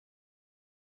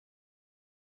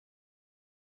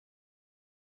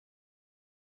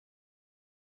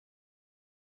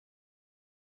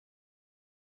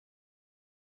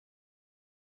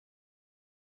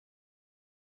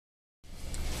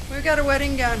We've got a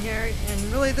wedding gown here, and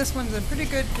really this one's in pretty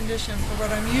good condition for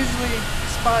what I'm usually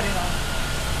spotting on.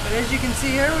 But as you can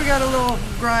see here, we got a little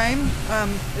grime.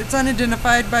 It's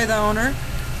unidentified by the owner,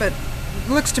 but it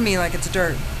looks to me like it's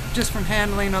dirt, just from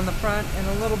handling on the front and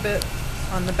a little bit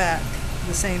on the back,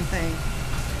 the same thing.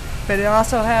 But it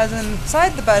also has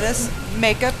inside the bodice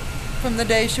makeup from the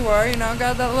day she wore, you know,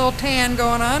 got that little tan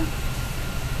going on.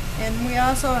 And we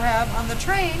also have on the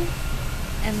train,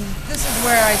 and this is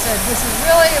where I said this is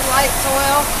really light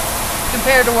soil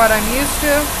compared to what I'm used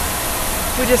to.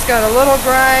 We just got a little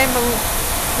grime,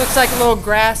 looks like a little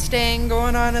grass stain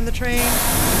going on in the train.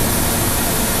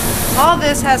 All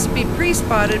this has to be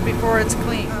pre-spotted before it's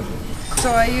clean.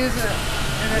 So I use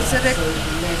an acidic,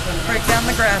 break down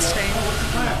the grass stain,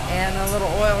 and a little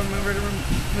oil remover to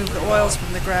remove the oils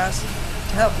from the grass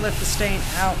to help lift the stain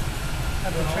out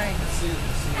of the train.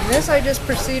 And this I just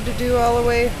proceed to do all the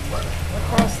way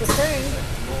across the train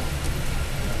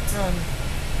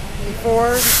before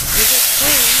we get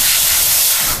clean.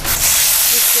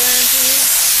 This guarantees,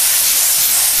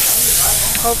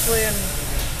 hopefully, a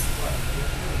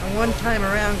one-time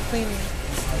around cleaning.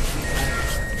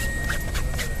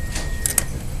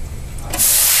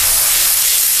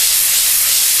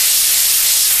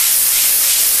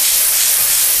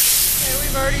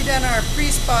 We've already done our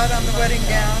pre-spot on the wedding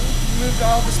gown, removed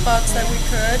all the spots that we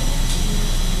could,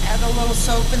 add a little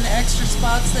soap in the extra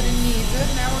spots that it needs it.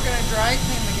 Now we're going to dry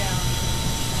clean the gown.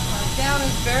 The gown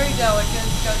is very delicate,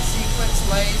 it's got sequins,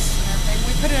 lace, and everything.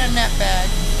 We put it in a net bag.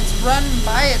 It's run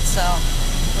by itself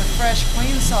with fresh,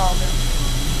 clean solvent.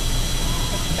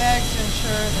 The bags to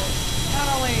ensure that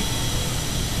not only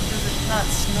does it not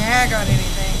snag on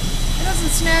anything, it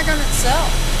doesn't snag on itself.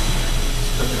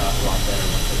 Took it off a lot better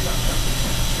once it got done.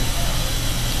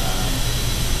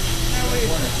 We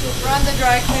run the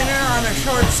dry cleaner on a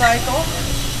short cycle.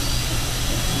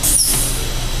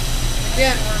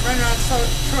 Again, we're running on a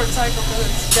short cycle because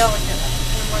it's delicate.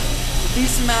 We want a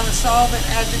decent amount of solvent,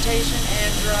 agitation,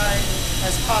 and dry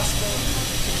as possible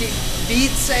to keep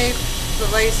beads safe, the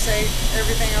lace safe,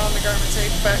 everything on the garment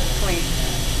safe, but clean.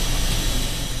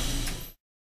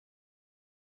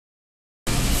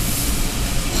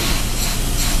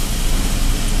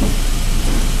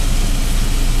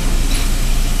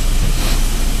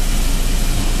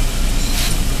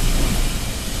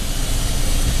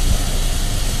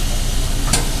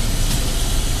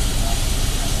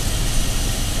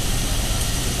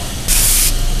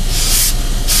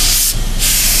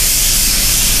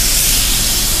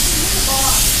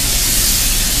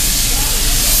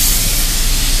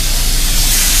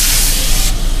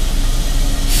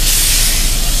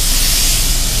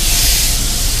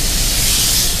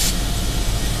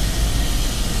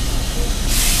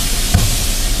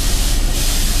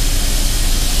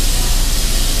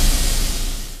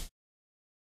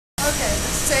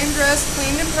 Same dress,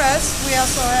 cleaned and pressed. We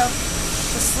also have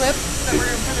the slip that we're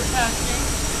going to put in packaging.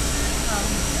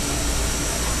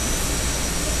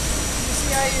 You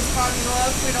see I use cotton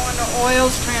gloves. We don't want no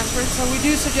oils transferred, so we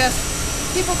do suggest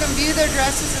people can view their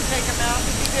dresses and take them out,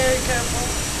 but be very careful.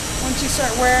 Once you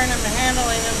start wearing them and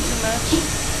handling them too much,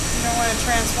 you don't want to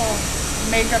transfer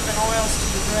makeup and oils to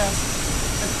the dress.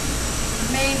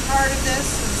 The main part of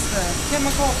this is the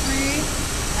chemical-free,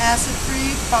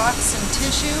 acid-free box and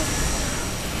tissue.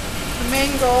 The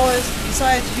main goal is,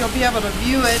 besides you'll be able to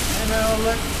view it and it'll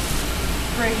look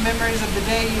great memories of the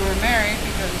day you were married,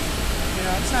 because you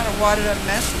know it's not a wadded up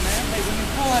mess in there. But when you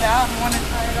pull it out and want to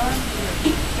try it on to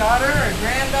your daughter or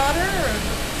granddaughter or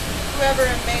whoever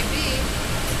it may be,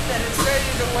 that it's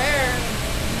ready to wear, and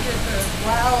you get the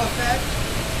wow effect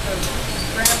of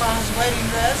grandma's wedding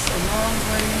dress or mom's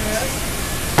wedding dress.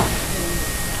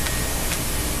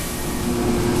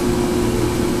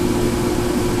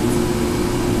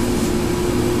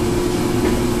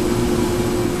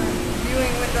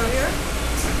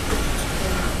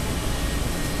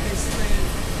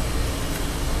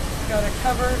 Got a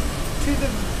cover to the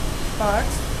box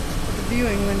with the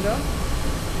viewing window,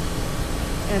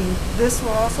 and this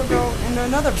will also go into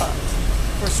another box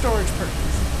for storage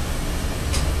purposes.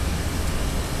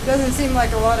 It doesn't seem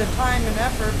like a lot of time and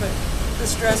effort, but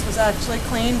this dress was actually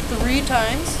cleaned 3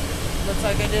 times. Looks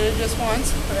like I did it just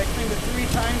once, but I cleaned it 3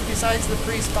 times besides the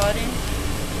pre-spotting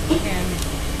and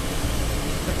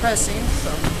the pressing.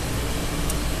 So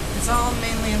it's all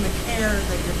mainly in the care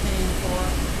that you're paying for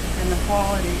and the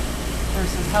quality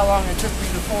versus how long it took me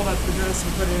to fold up the dress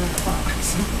and put it in the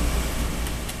box.